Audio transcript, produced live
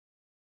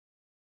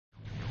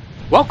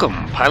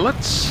Welcome,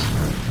 pilots!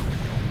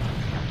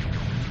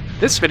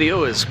 This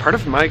video is part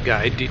of my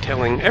guide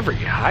detailing every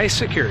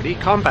high-security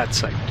combat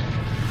site.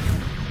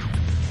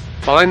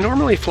 While I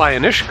normally fly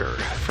an Ishkur,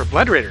 for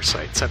Blood Raider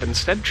sites I've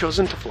instead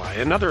chosen to fly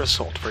another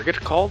assault frigate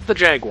called the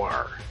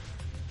Jaguar.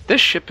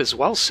 This ship is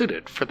well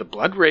suited for the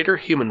Blood Raider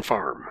human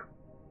farm.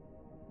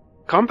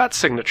 Combat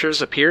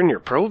signatures appear in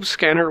your probe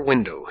scanner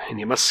window, and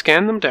you must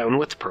scan them down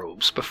with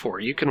probes before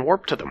you can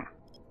warp to them.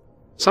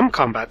 Some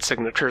combat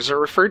signatures are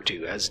referred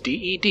to as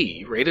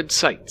DED-rated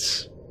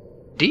sites.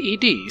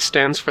 DED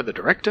stands for the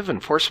Directive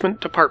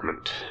Enforcement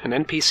Department, an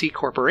NPC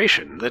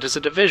corporation that is a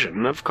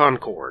division of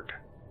Concord.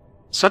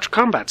 Such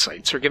combat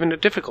sites are given a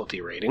difficulty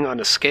rating on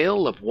a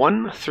scale of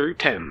 1 through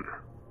 10.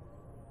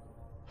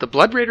 The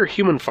Blood Raider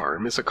human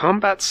farm is a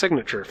combat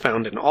signature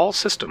found in all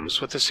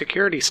systems with a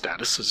security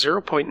status of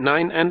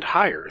 0.9 and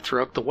higher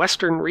throughout the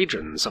western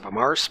regions of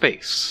Amarr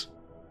space.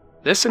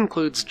 This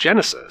includes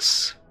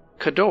Genesis,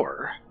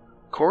 Kador,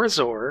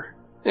 Kor-Azor,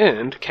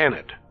 and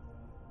Khanid.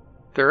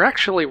 There are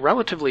actually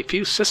relatively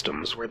few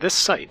systems where this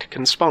site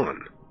can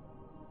spawn.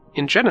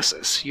 In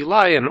Genesis, you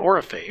lie in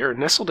Oriphe are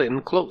nestled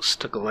in close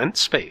to Galent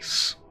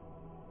space.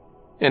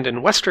 And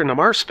in western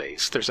Amarr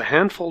space, there's a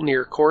handful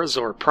near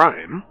Kor-Azor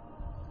Prime,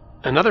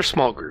 another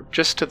small group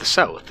just to the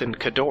south in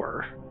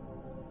Kador,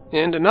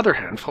 and another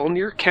handful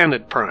near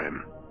Khanid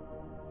Prime.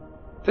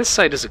 This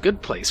site is a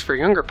good place for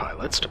younger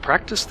pilots to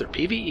practice their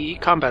PvE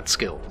combat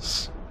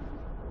skills.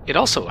 It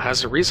also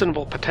has a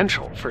reasonable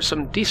potential for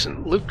some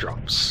decent loot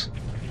drops.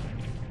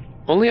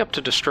 Only up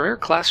to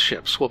destroyer-class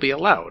ships will be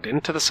allowed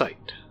into the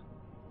site.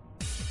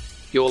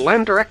 You will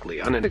land directly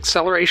on an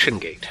acceleration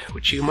gate,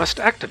 which you must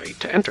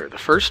activate to enter the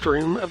first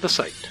room of the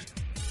site.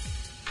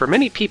 For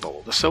many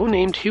people, the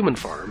so-named human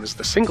farm is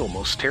the single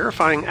most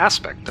terrifying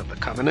aspect of the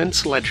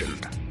Covenant's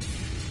legend.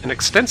 An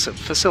extensive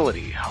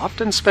facility,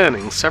 often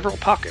spanning several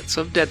pockets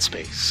of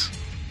Deadspace,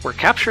 where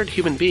captured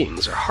human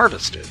beings are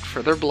harvested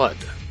for their blood,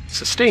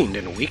 sustained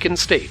in a weakened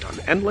state on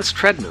endless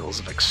treadmills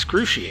of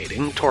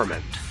excruciating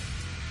torment.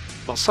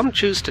 While some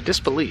choose to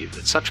disbelieve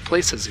that such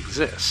places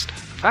exist, the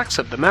facts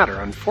of the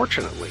matter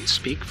unfortunately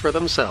speak for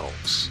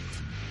themselves.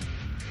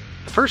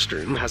 The first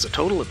room has a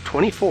total of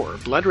 24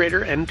 Blood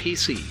Raider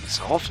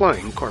NPCs, all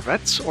flying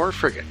corvettes or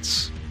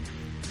frigates.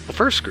 The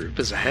first group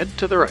is ahead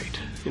to the right,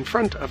 in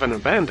front of an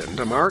abandoned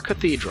Amarr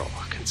cathedral,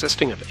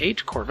 consisting of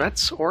 8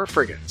 corvettes or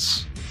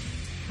frigates.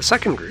 The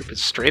second group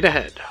is straight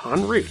ahead,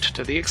 en route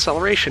to the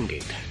acceleration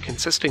gate,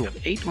 consisting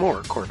of 8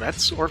 more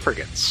corvettes or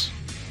frigates.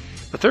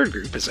 The third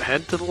group is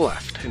ahead to the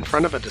left, in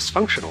front of a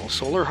dysfunctional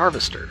solar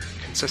harvester,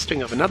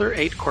 consisting of another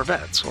 8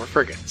 corvettes or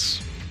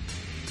frigates.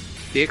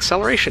 The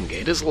acceleration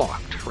gate is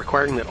locked,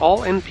 requiring that all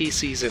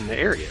NPCs in the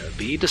area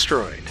be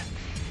destroyed.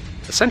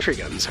 The sentry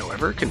guns,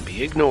 however, can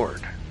be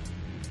ignored.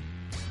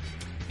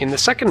 In the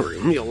second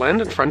room, you'll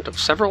land in front of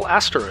several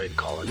asteroid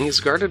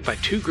colonies guarded by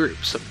 2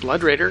 groups of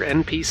Blood Raider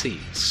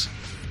NPCs.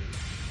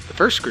 The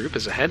first group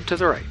is ahead to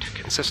the right,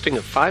 consisting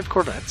of 5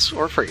 corvettes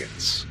or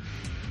frigates.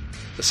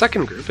 The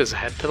second group is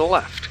ahead to the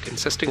left,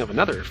 consisting of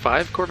another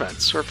 5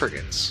 corvettes or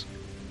frigates.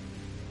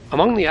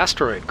 Among the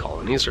asteroid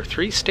colonies are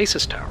 3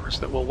 stasis towers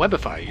that will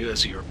webify you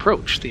as you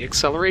approach the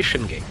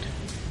acceleration gate.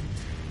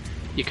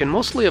 You can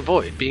mostly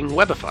avoid being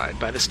webified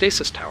by the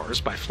stasis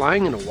towers by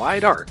flying in a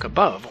wide arc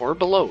above or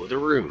below the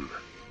room.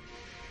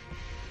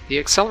 The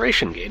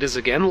acceleration gate is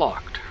again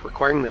locked,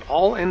 requiring that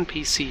all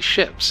NPC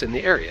ships in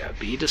the area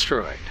be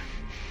destroyed.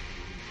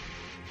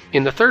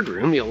 In the third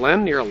room, you'll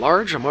land near a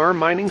large Amarr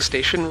mining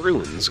station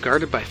ruins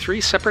guarded by 3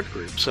 separate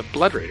groups of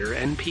Blood Raider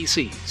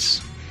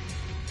NPCs.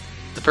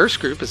 The first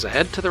group is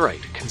ahead to the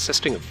right,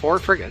 consisting of 4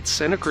 frigates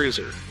and a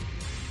cruiser.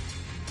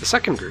 The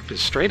second group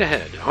is straight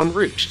ahead, en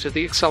route to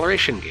the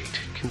acceleration gate,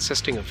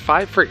 consisting of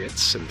 5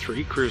 frigates and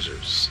 3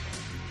 cruisers.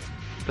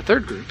 The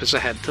third group is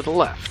ahead to the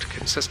left,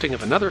 consisting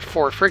of another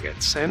 4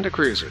 frigates and a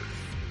cruiser.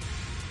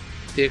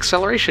 The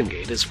acceleration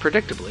gate is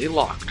predictably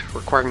locked,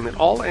 requiring that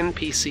all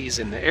NPCs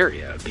in the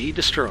area be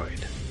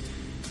destroyed.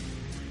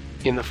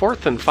 In the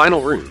fourth and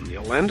final room,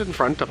 you'll land in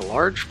front of a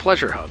large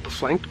pleasure hub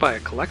flanked by a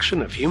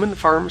collection of human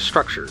farm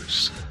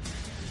structures.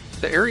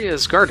 The area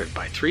is guarded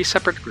by 3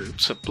 separate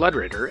groups of Blood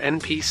Raider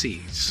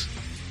NPCs.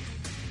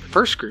 The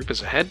first group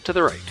is ahead to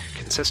the right,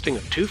 consisting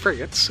of 2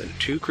 frigates and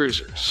 2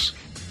 cruisers.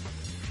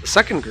 The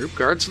second group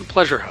guards the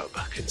pleasure hub,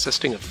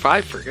 consisting of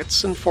 5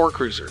 frigates and 4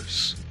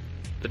 cruisers.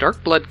 The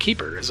Dark Blood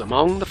Keeper is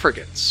among the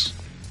frigates.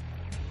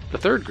 The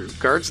third group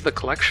guards the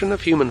collection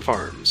of human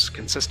farms,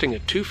 consisting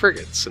of 2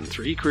 frigates and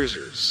 3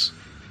 cruisers.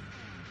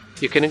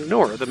 You can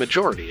ignore the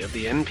majority of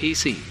the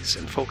NPCs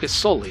and focus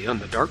solely on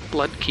the Dark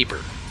Blood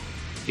Keeper.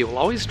 He will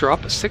always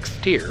drop a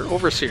 6th tier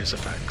Overseer's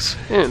effects,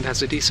 and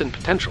has a decent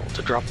potential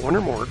to drop 1 or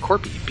more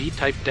Corpii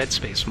B-Type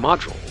Deadspace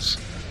modules,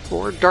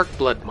 or Dark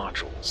Blood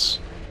modules.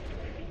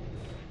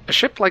 A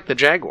ship like the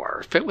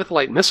Jaguar, fit with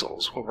light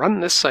missiles, will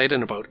run this site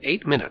in about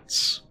 8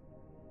 minutes.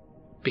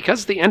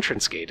 Because the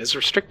entrance gate is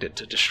restricted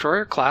to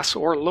destroyer-class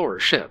or lower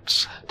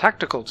ships,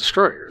 tactical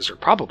destroyers are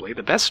probably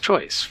the best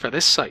choice for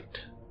this site.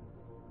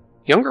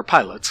 Younger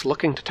pilots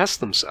looking to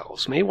test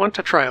themselves may want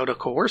to try out a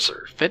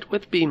Kor-Azor fit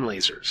with beam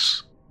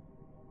lasers.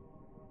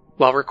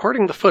 While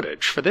recording the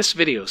footage for this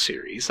video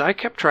series, I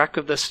kept track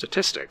of the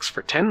statistics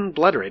for 10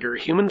 Blood Raider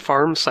human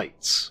farm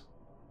sites.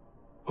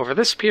 Over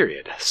this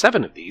period,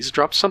 7 of these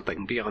dropped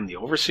something beyond the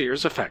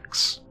Overseer's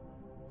effects.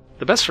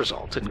 The best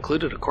result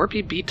included a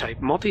Corpii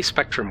B-Type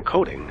multi-spectrum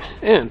coating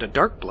and a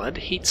dark blood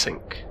heat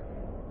sink.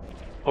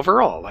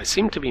 Overall, I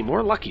seem to be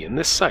more lucky in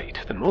this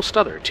site than most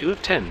other 2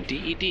 of 10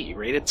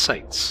 DED-rated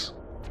sites.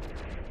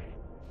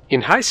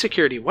 In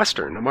high-security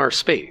western Amarr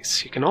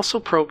space, you can also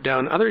probe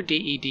down other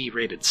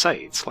DED-rated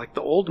sites like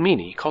the Old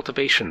Meany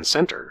Cultivation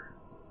Center,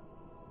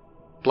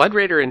 Blood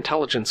Raider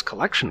Intelligence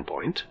Collection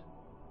Point,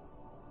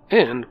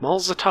 and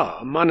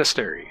Malzata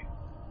Monastery.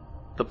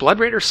 The Blood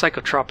Raider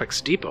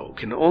Psychotropics Depot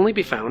can only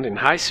be found in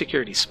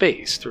high-security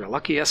space through a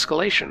lucky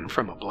escalation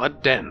from a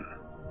blood den.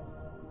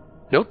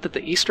 Note that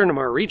the eastern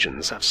Amarr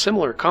regions have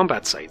similar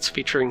combat sites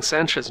featuring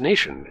Sansha's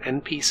Nation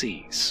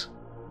NPCs.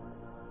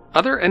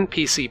 Other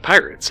NPC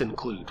pirates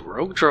include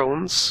Rogue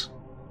Drones,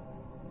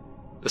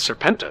 the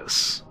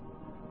Serpentis,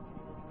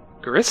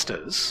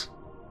 Guristas,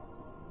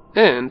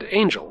 and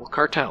Angel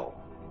Cartel.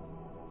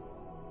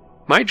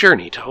 My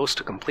journey to host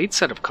a complete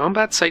set of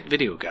combat site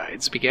video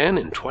guides began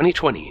in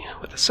 2020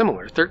 with a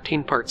similar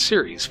 13-part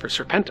series for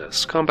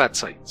Serpentis combat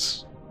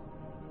sites.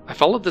 I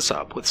followed this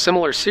up with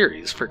similar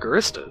series for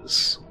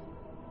Guristas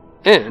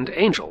and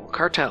Angel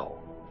Cartel.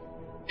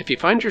 If you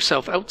find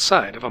yourself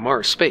outside of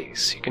Amarr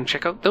space, you can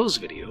check out those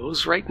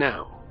videos right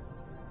now.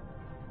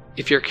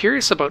 If you're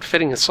curious about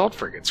fitting assault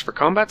frigates for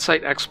combat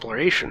site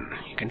exploration,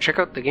 you can check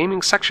out the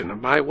gaming section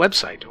of my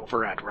website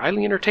over at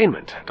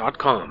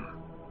RileyEntertainment.com.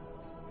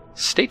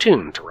 Stay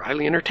tuned to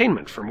Riley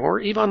Entertainment for more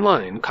EVE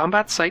Online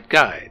combat site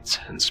guides,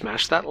 and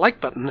smash that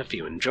like button if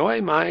you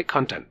enjoy my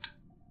content.